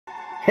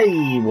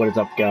Hey, what is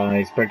up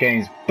guys? Brett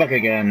Games back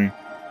again,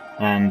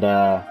 and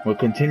we're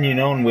continuing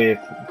on with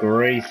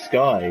Grey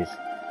Skies.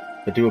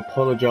 I do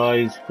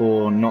apologise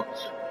for not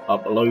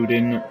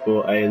uploading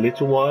for a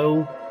little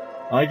while.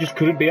 I just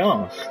couldn't be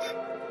asked.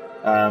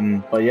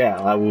 But yeah,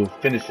 I will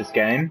finish this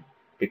game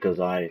because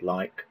I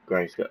like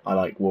Grey Skies. I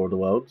like War of the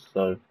Worlds,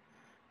 so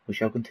we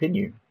shall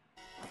continue.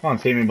 Come on,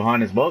 see me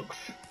behind this box.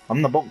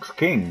 I'm the box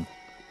king.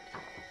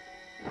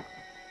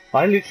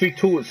 I literally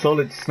taught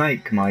Solid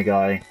Snake, my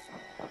guy.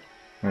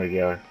 There we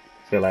go.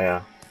 See you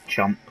later,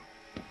 chump.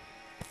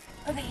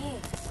 Over here.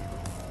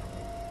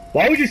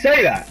 Why would you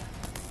say that?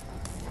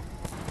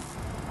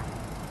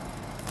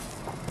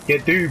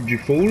 Get duped, you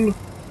fool.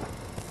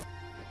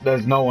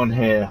 There's no one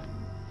here.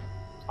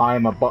 I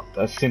am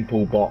a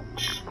simple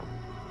box.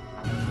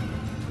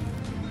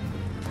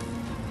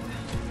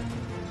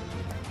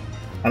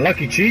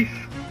 Unlucky, Chief.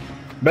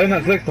 Better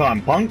than next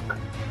time, punk.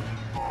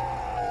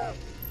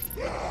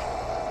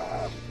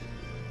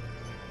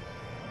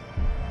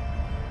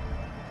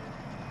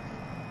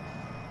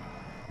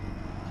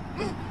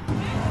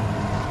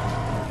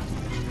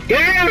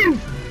 Go!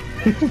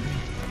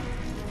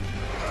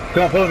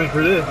 Can't follow me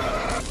through this.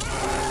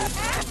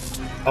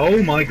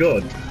 Oh my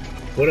god.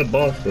 What a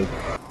bastard.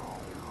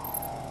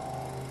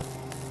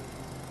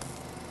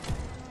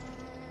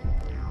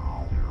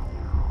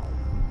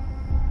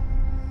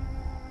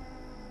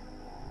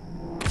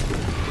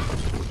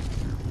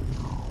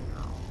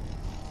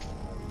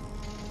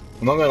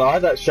 I'm not gonna lie,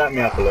 that shut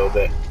me up a little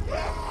bit.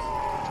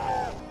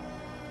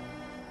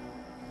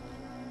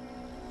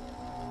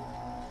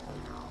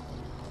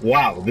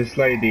 Wow, this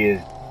lady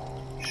is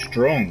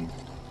strong.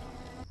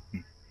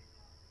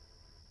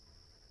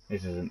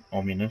 This isn't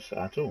ominous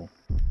at all.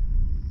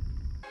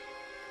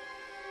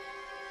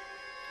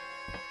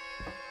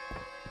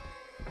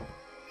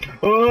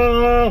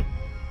 Oh!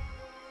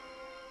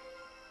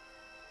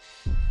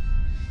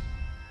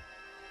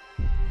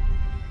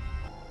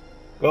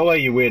 Go away,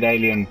 you weird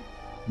alien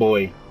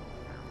boy.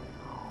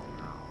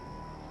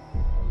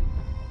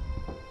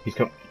 He's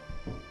coming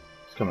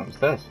up the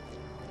stairs.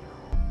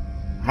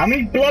 How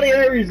many bloody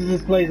areas does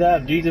this place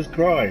have? Jesus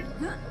Christ.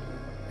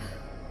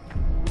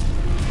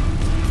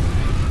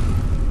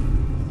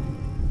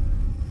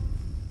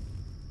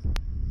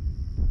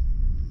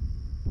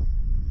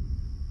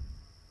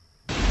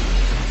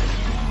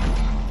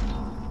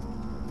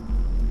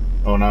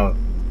 Oh no.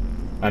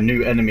 A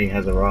new enemy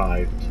has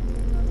arrived.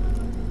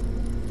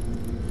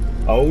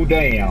 Oh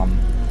damn.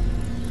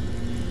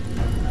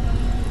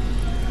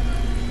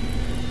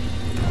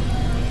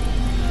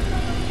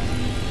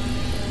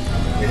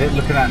 Is it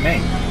looking at me?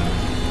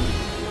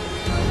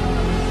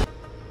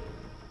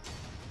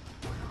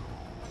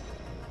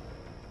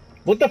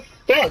 What the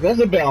fuck? That's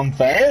a bit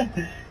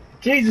unfair.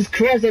 Jesus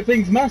Christ, that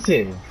thing's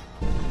massive.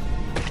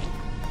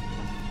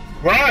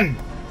 Run!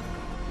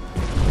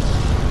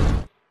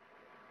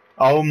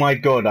 Oh my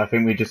god, I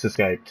think we just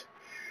escaped.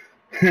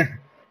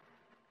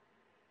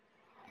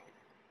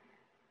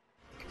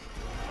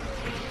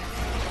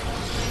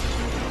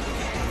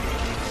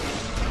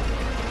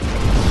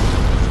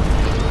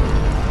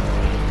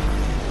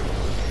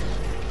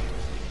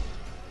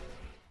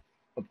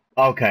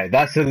 Okay,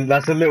 that's a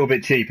little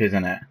bit cheap,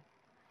 isn't it?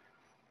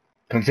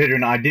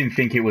 Considering I didn't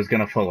think it was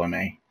gonna follow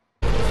me.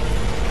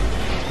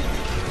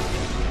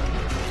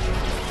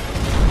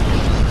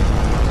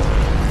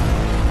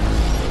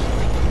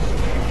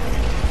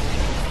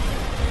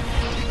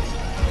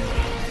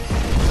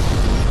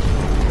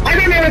 I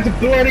don't know where to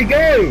bloody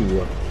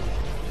go!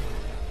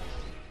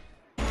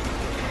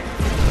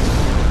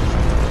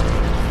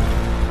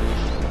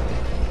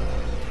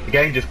 The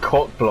game just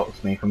cock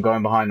blocks me from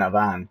going behind that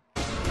van.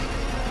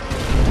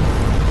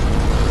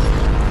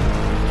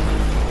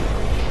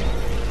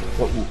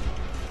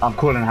 I'm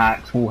calling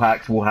hacks, wall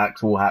hacks, wall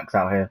hacks, wall hacks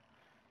out here.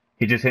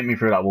 He just hit me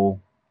through that wall.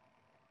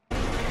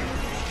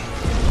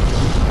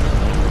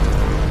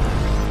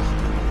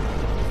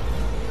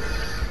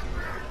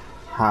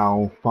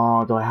 How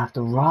far do I have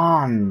to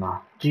run?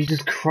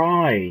 Jesus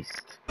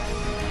Christ.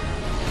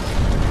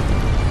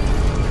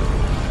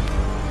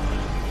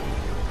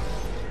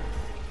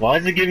 Why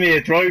does it give me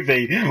a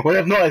trophy when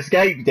I've not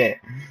escaped it?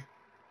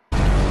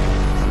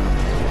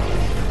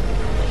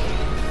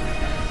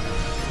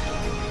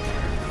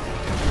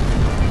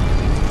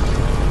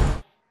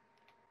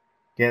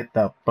 Get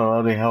the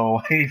bloody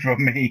hell away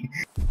from me.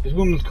 This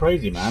woman's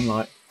crazy, man.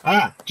 Like,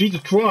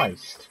 Jesus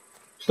Christ.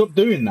 Stop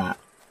doing that.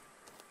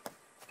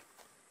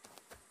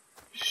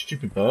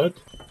 Stupid bird.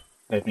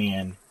 Let me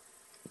in.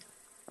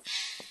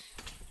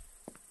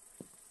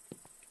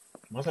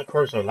 Why's that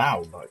crow so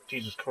loud? Like,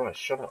 Jesus Christ,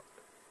 shut up.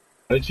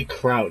 I literally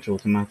crouch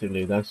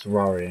automatically. That's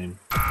worrying.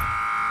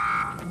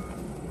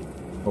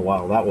 Oh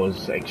wow, that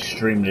was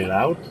extremely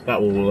loud. That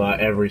will alert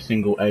every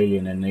single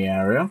alien in the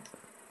area.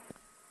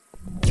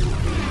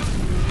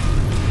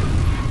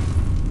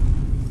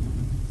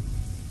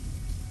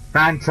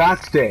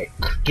 Fantastic!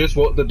 Just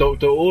what the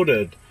doctor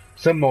ordered.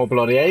 Some more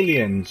bloody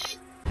aliens.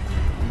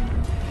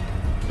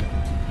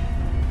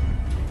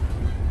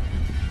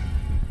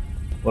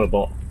 What a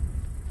bot.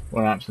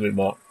 What an absolute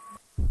bot.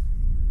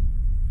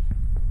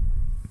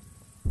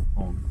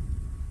 Oh.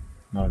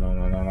 No, no,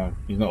 no, no, no.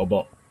 He's not a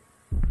bot.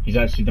 He's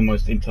actually the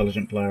most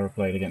intelligent player I've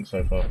played against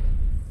so far.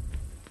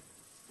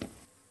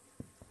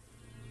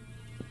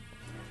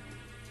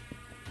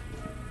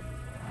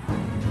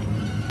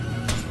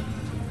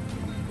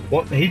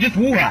 What? He just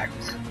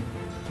wall-hacked!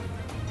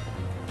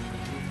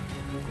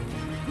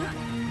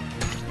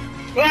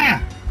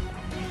 Ah!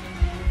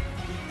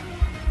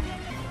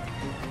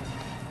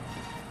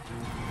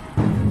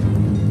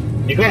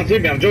 You can't see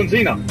me, I'm John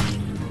Cena!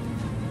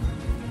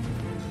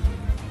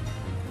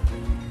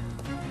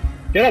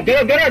 Get up,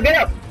 get up, get up, get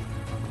up!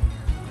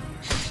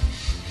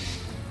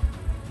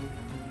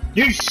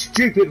 You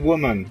stupid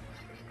woman!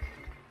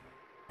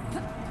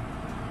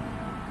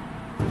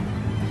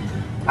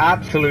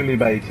 Absolutely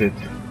baited.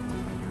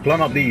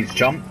 Climb up these,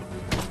 jump.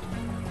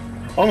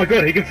 Oh my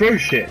god, he can throw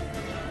shit!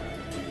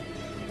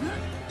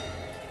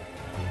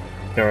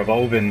 They're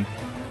evolving.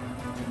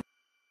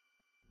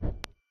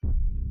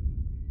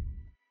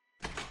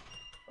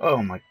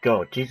 Oh my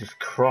god, Jesus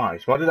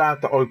Christ. Why did I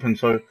have to open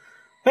so...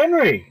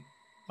 Henry!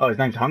 Oh, his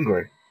name's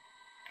Hungry.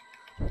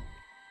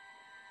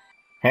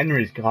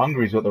 Hungry's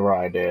got the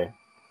right idea.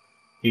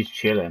 He's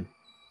chilling.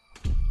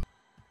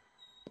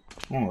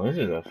 Oh, this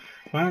is a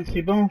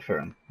fancy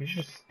bathroom. We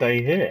should just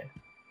stay here.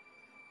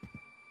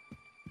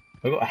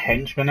 I've got a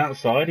henchman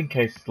outside in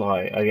case,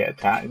 like, I get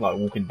attacked, like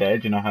Walking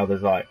Dead. You know how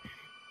there's, like,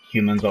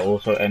 humans are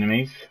also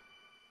enemies?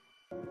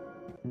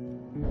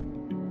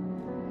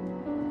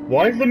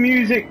 Why is the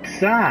music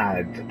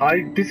sad?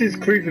 This is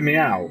creeping me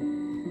out.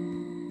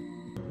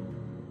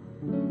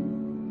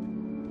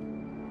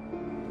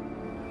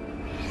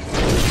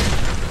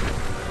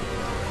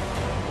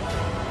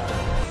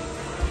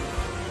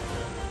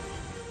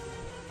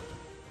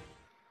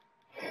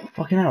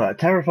 Fucking hell, that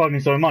terrified me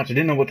so much, I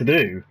didn't know what to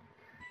do.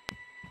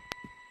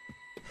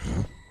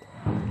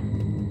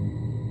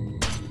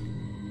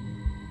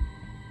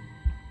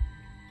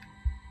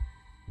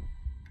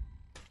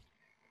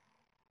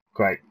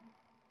 Great.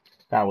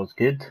 That was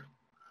good.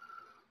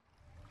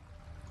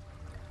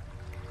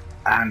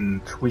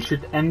 And we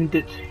should end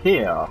it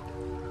here.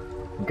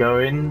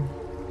 Going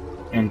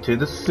into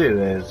the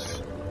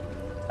sewers.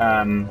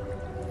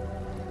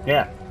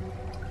 Yeah.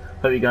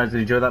 Hope you guys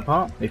did enjoy that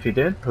part. If you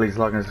did, please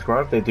like and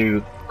subscribe. They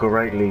do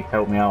greatly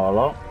help me out a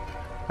lot.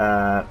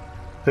 I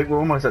think we're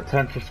almost at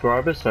 10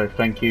 subscribers, so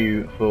thank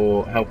you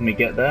for helping me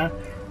get there.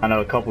 I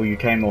know a couple of you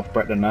came off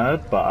Brett the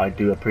Nerd, but I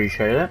do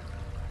appreciate it.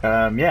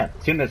 Yeah,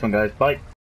 see you in the next one, guys. Bye.